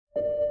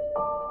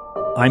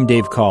I'm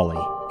Dave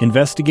Cawley,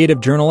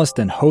 investigative journalist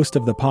and host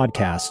of the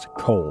podcast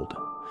Cold.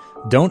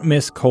 Don't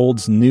miss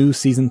Cold's new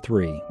Season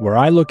 3, where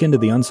I look into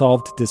the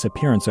unsolved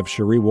disappearance of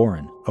Sheree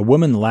Warren, a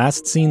woman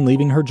last seen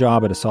leaving her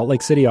job at a Salt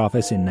Lake City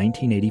office in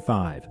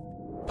 1985.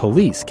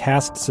 Police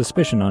cast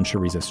suspicion on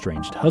Sheree's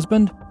estranged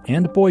husband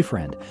and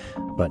boyfriend,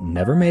 but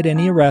never made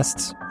any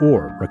arrests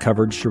or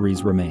recovered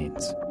Sheree's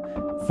remains.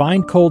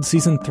 Find Cold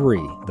Season 3,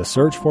 The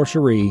Search for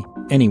Sheree,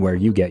 anywhere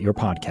you get your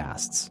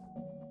podcasts.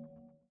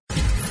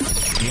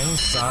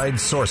 Inside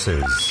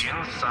Sources.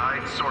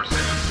 Inside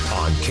Sources.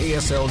 On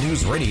KSL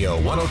News Radio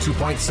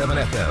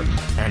 102.7 FM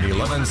and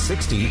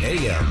 1160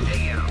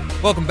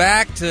 AM. Welcome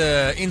back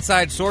to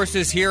Inside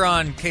Sources here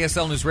on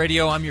KSL News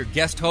Radio. I'm your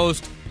guest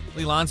host,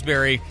 Lee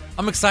Lonsberry.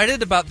 I'm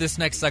excited about this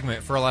next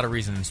segment for a lot of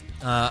reasons.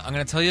 I'm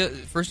going to tell you,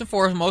 first and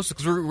foremost,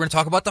 because we're going to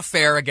talk about the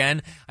fair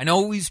again. I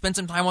know we spent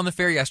some time on the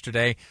fair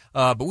yesterday,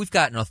 but we've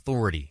got an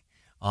authority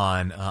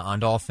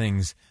on all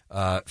things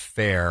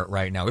fair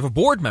right now. We have a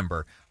board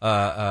member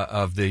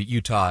of the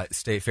Utah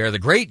State Fair, the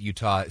great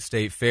Utah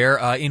State Fair,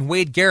 in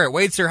Wade Garrett.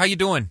 Wade, sir, how you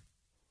doing?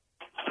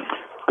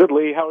 Good,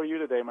 Lee. How are you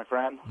today, my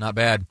friend? Not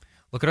bad.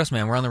 Look at us,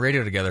 man. We're on the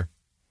radio together.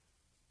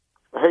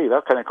 Hey,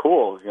 that's kind of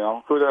cool. You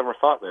know, who'd ever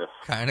thought this?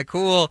 Kind of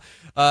cool.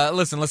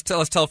 Listen, let's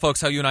tell folks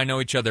how you and I know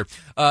each other.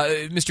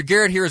 Mr.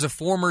 Garrett here is a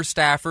former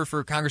staffer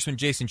for Congressman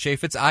Jason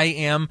Chaffetz. I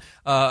am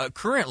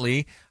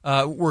currently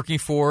working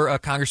for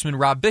Congressman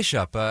Rob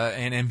Bishop,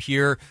 and am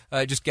here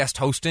just guest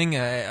hosting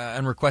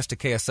on request to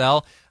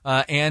KSL.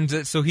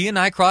 And so he and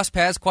I cross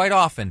paths quite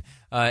often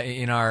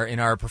in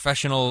our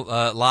professional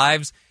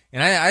lives.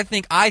 And I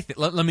think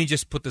let me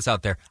just put this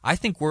out there. I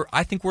think we're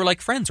like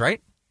friends,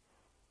 right?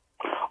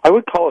 I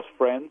would call us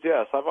friends,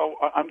 yes.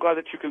 I'm glad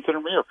that you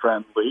consider me a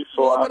friend, Lee.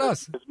 So look at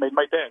us. It's made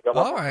my day.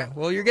 All right.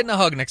 Well, you're getting a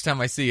hug next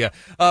time I see you.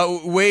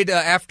 Wade,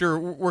 after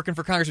working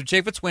for Congressman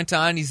Chaffetz, went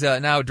on. He's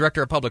now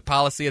Director of Public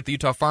Policy at the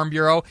Utah Farm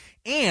Bureau.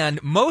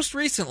 And most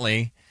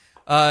recently,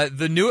 are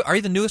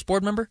you the newest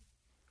board member?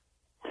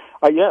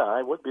 Yeah,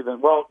 I would be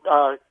then. Well,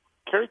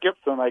 Kerry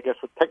Gibson, I guess,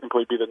 would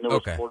technically be the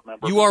newest board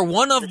member. You are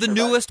one of the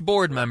newest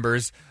board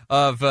members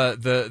of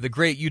the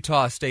great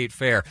Utah State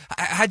Fair.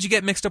 How'd you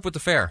get mixed up with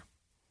the fair?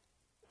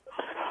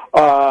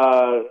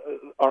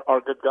 Our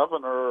good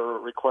governor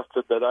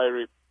requested that I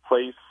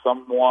replace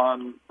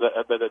someone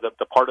that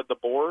departed the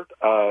board.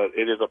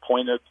 It is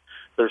appointed.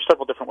 There's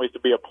several different ways to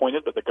be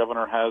appointed, but the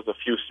governor has a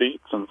few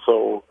seats, and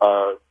so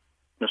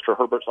Mr.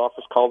 Herbert's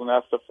office called and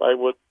asked if I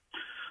would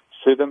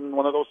sit in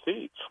one of those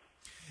seats.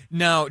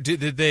 Now, did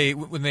they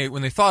when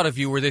they thought of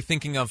you, were they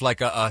thinking of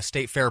like a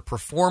state fair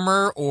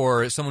performer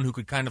or someone who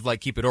could kind of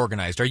like keep it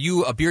organized? Are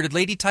you a bearded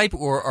lady type,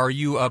 or are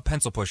you a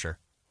pencil pusher?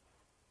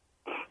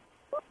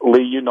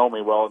 Lee, you know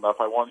me well enough.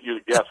 I want you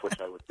to guess which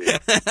I would be.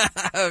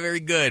 Very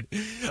good.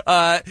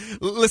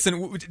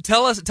 Listen,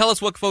 tell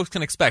us what folks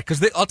can expect,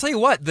 because I'll tell you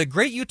what, the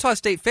Great Utah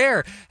State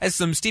Fair has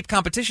some steep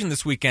competition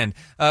this weekend.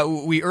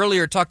 We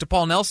earlier talked to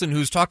Paul Nelson,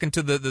 who's talking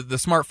to the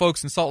smart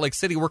folks in Salt Lake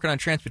City working on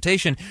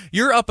transportation.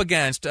 You're up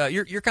against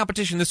your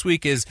competition this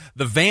week is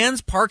the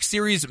Vans Park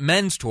Series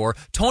Men's Tour.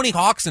 Tony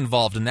Hawk's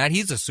involved in that.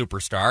 He's a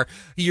superstar.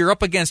 You're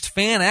up against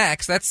Fan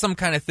X. That's some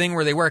kind of thing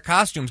where they wear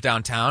costumes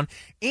downtown.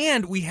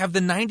 And we have the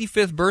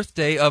 95th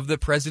birthday of the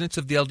president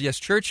of the LDS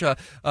Church,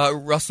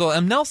 Russell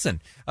M.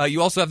 Nelson. You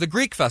also have the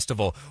Greek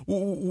Festival.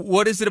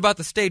 What is it about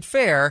the State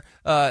Fair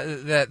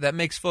that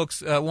makes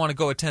folks want to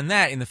go attend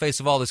that in the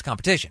face of all this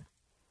competition?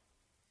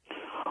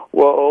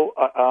 Well,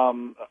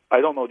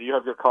 I don't know. Do you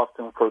have your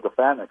costume for the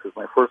Fan X is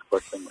my first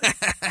question.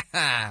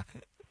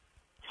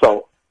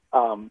 So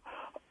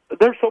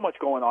there's so much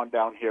going on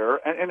down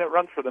here, and it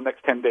runs for the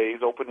next 10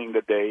 days. Opening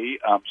the day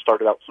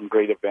started out some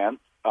great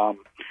events.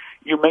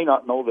 You may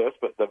not know this,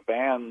 but the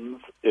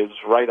Vans is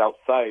right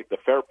outside the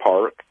fair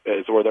park,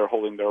 is where they're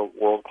holding their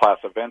world-class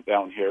event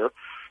down here.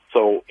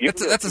 So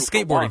that's a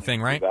skateboarding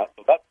thing, right?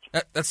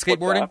 That's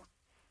skateboarding?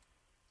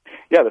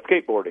 Yeah, the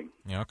skateboarding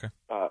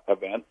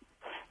event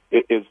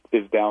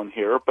is down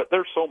here. But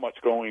there's so much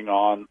going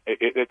on.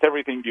 It's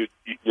everything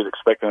you'd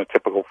expect in a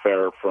typical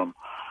fair, from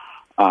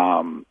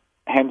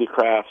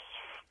handicrafts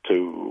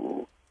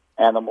to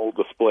animal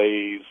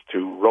displays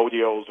to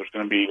rodeos. There's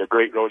going to be a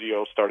great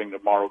rodeo starting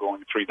tomorrow,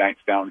 going 3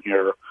 nights down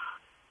here.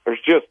 There's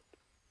just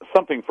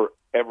something for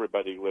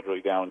everybody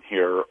literally down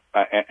here,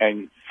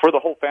 and for the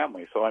whole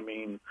family. So, I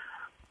mean,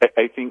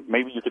 I think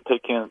maybe you could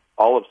take in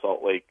all of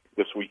Salt Lake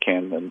this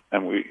weekend,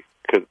 and we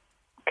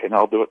can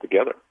all do it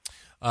together.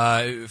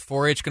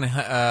 4-H going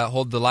to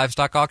hold the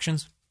livestock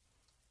auctions?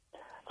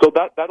 So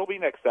that'll be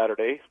next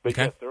Saturday. But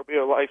okay. Yes, there'll be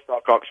a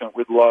livestock auction.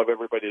 We'd love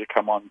everybody to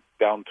come on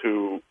down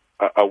to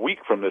a week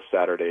from this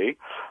Saturday.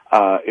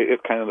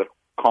 It's kind of the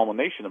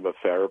culmination of a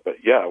fair, but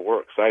yeah, we're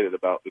excited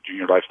about the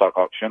junior livestock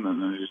auction,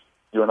 and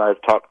you and I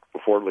have talked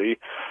before, Lee.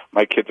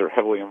 My kids are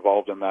heavily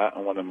involved in that,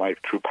 and one of my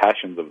true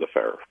passions of the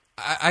fair.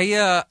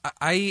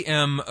 I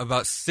am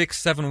about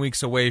 6-7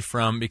 weeks away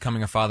from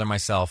becoming a father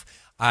myself.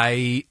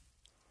 I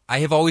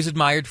have always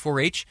admired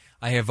 4-H.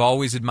 I have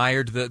always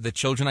admired the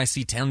children I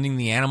see tending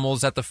the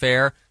animals at the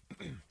fair,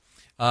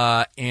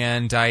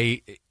 and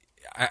I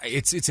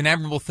it's an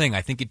admirable thing.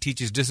 I think it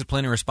teaches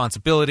discipline and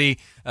responsibility.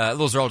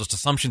 Those are all just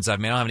assumptions I've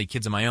made. I don't have any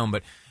kids of my own,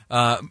 but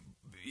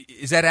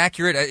is that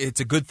accurate? It's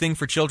a good thing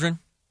for children?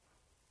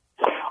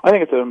 I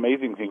think it's an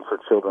amazing thing for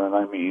children.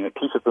 I mean, it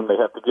teaches them they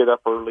have to get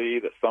up early,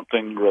 that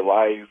something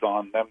relies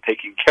on them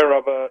taking care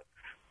of it.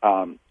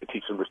 It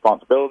teaches them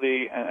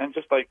responsibility, and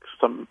just like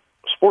some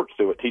sports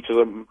do, it teaches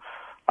them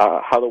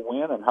how to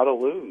win and how to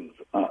lose.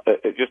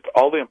 It just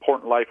all the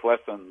important life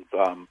lessons.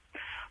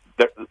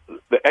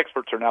 The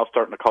experts are now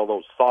starting to call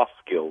those soft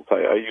skills.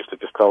 I used to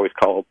just always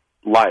call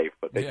life,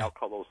 but they now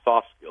call those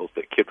soft skills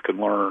that kids can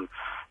learn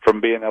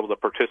from being able to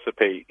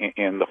participate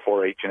in the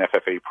 4-H and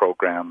FFA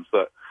programs.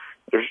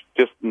 There's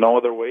just no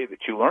other way that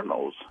you learn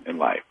those in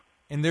life.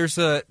 And there's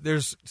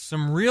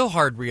some real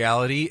hard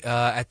reality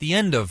at the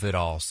end of it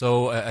all.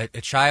 So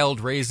a child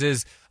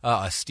raises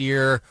a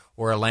steer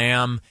or a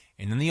lamb,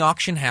 and then the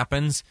auction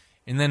happens.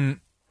 And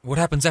then what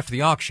happens after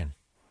the auction?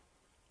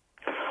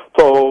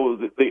 So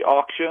the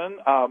auction,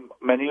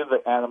 many of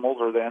the animals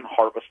are then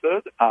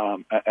harvested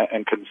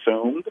and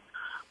consumed,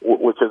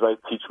 which, as I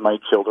teach my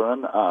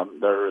children,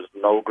 there is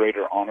no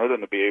greater honor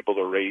than to be able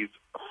to raise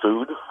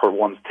food for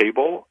one's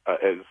table,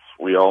 as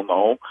we all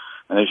know.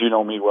 And as you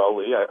know me well,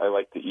 Lee, I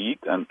like to eat,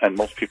 and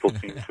most people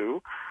seem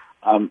to.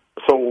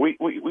 So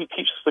we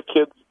teach the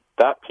kids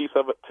that piece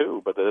of it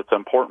too, but it's an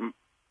important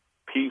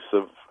piece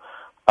of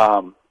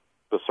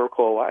the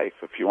circle of life,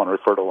 if you want to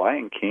refer to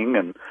Lion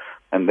King,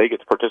 and they get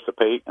to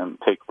participate and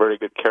take very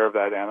good care of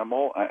that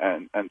animal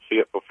and see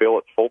it fulfill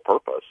its full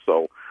purpose.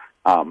 So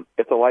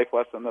it's a life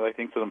lesson that I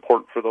think is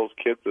important for those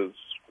kids as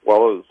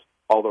well as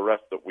all the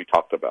rest that we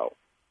talked about.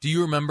 Do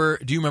you remember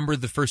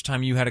the first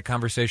time you had a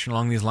conversation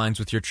along these lines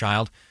with your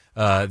child,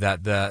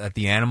 that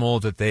the animal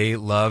that they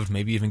loved,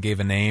 maybe even gave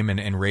a name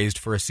and raised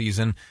for a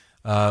season,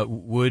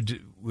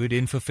 would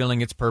in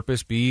fulfilling its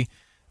purpose be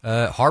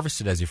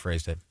harvested, as you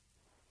phrased it?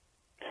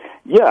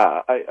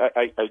 Yeah,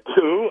 I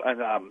do,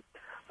 and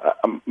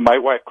my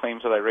wife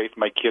claims that I raised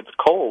my kids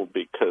cold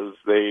because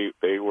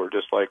they were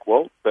just like,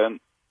 well, then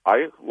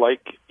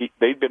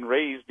they'd been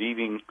raised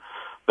eating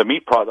the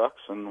meat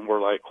products, and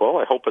we're like, well,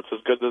 I hope it's as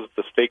good as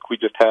the steak we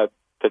just had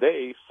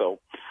today. So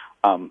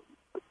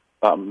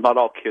not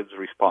all kids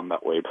respond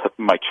that way, but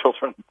my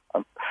children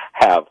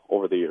have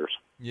over the years.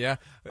 Yeah.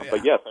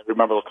 But yes, I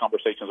remember those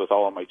conversations with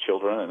all of my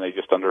children, and they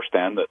just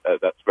understand that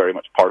that's very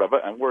much part of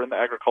it. And we're in the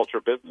agriculture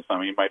business. I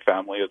mean, my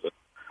family is a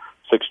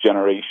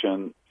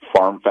sixth-generation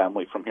farm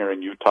family from here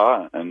in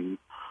Utah, and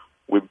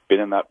we've been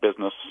in that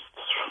business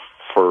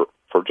for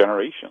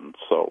generations.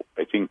 So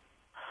I think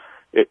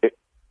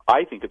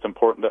it's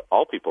important that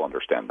all people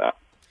understand that.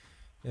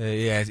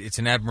 Yeah, it's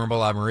an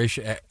admirable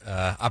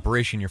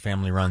operation your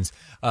family runs.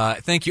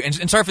 Thank you,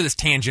 and sorry for this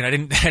tangent. I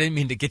didn't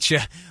mean to get you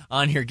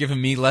on here giving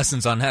me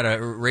lessons on how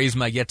to raise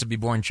my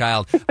yet-to-be-born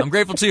child. I'm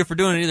grateful to you for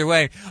doing it either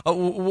way.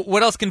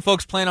 What else can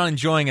folks plan on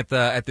enjoying at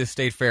this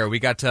state fair? We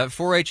got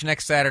 4-H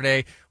next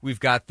Saturday. We've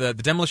got the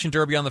Demolition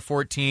Derby on the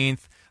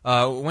 14th.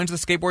 When's the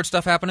skateboard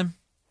stuff happening?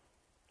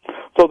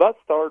 So that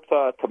starts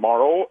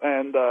tomorrow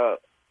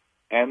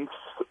and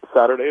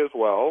Saturday as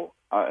well.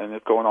 And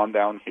it's going on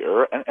down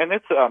here, and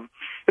it's a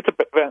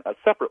event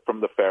separate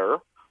from the fair,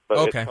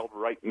 but It's held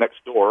right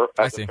next door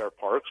at the fair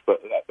parks.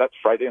 But that's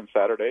Friday and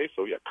Saturday,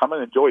 so yeah, come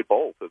and enjoy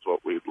both is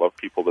what we'd love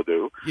people to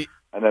do. Yeah.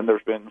 And then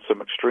there's been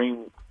some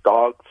extreme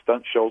dog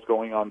stunt shows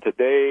going on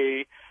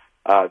today.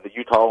 The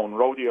Utah Own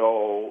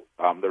Rodeo.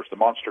 There's the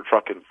Monster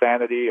Truck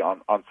Insanity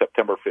on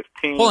September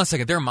 15th. Hold on a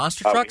second, there are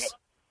monster trucks?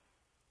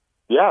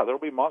 Yeah, there'll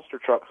be monster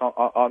trucks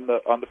on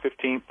the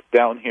 15th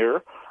down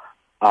here.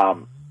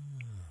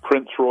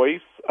 Prince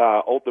Royce,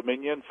 Old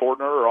Dominion,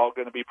 Fortner are all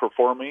going to be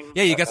performing.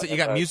 Yeah, you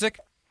got music?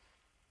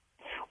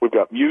 We've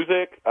got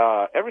music.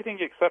 Everything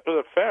except for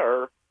the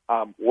fair,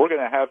 we're going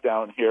to have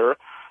down here.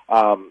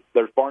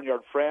 There's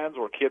Barnyard Friends,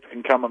 where kids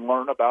can come and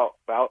learn about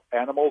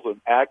animals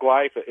and ag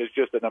life. It's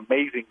just an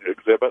amazing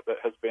exhibit that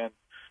has been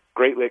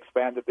greatly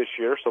expanded this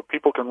year, so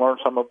people can learn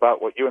some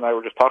about what you and I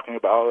were just talking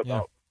about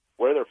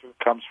where their food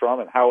comes from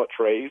and how it's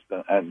raised,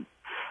 and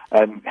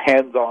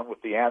hands-on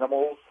with the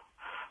animals.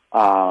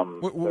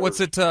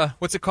 What's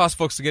it cost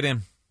folks to get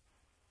in?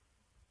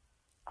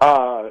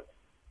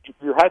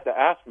 You had to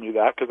ask me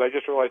that because I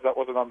just realized that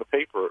wasn't on the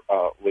paper,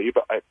 Lee.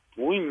 But I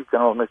believe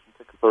General Admission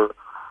tickets are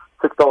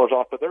 $6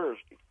 off of theirs.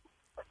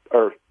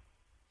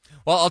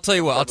 Well, I'll tell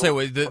you what. The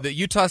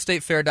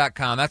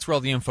UtahStateFair.com. That's where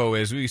all the info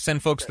is. We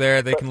send folks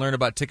there. They can learn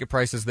about ticket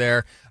prices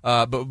there.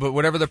 But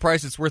whatever the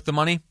price, it's worth the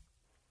money.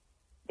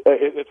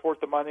 It's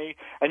worth the money,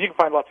 and you can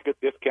find lots of good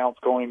discounts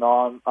going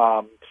on.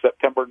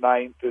 September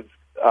 9th is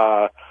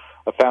a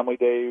family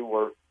day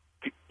where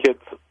kids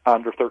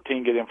under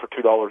 13 get in for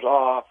 $2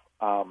 off.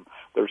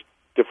 There's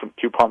different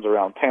coupons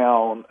around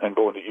town, and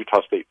going to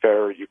Utah State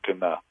Fair, you can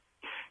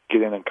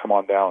get in and come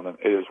on down, and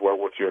it is well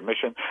worth your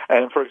admission.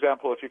 And, for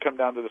example, if you come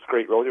down to this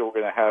great rodeo we're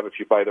going to have, if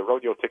you buy the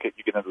rodeo ticket,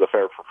 you get into the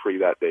fair for free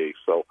that day.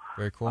 So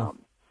very cool.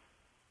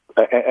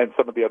 And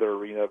some of the other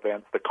arena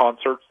events, the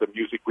concerts, the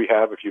music we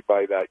have, if you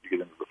buy that, you get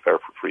into the fair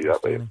for free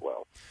that way as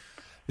well.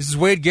 This is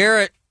Wade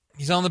Garrett.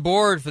 He's on the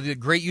board for the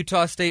Great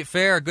Utah State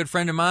Fair. A good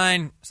friend of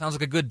mine. Sounds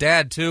like a good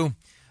dad, too.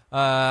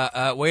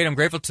 Wade, I'm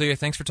grateful to you.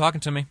 Thanks for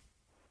talking to me.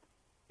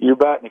 You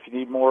bet. And if you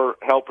need more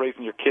help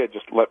raising your kid,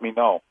 just let me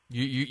know.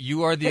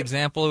 You are the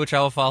example which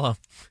I will follow.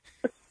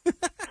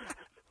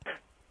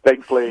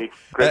 Thanks, Lee.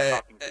 Great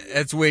talking to you.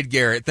 That's Wade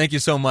Garrett. Thank you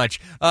so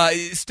much.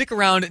 Stick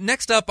around.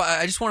 Next up,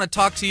 I just want to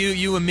talk to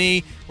you and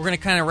me. We're going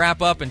to kind of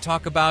wrap up and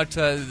talk about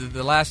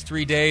the last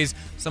 3 days,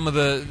 some of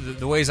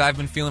the ways I've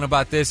been feeling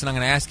about this, and I'm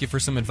going to ask you for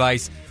some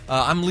advice.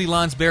 I'm Lee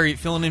Lonsberry,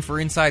 filling in for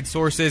Inside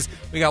Sources.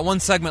 We got one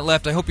segment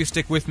left. I hope you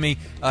stick with me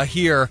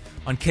here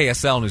on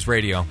KSL News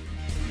Radio.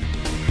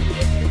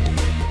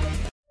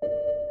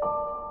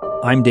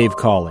 I'm Dave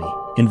Cawley,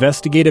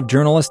 investigative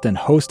journalist and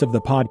host of the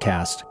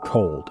podcast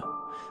Cold.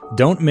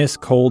 Don't miss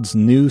Cold's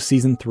new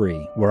Season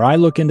 3, where I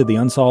look into the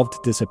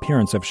unsolved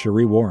disappearance of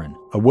Sheree Warren,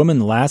 a woman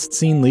last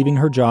seen leaving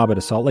her job at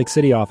a Salt Lake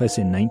City office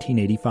in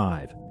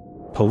 1985.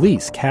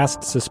 Police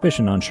cast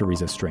suspicion on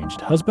Sheree's estranged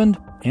husband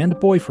and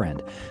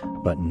boyfriend,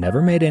 but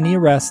never made any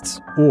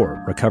arrests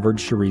or recovered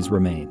Sheree's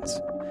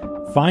remains.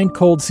 Find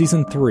Cold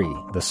Season 3,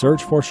 The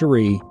Search for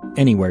Sheree,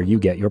 anywhere you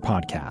get your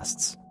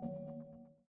podcasts.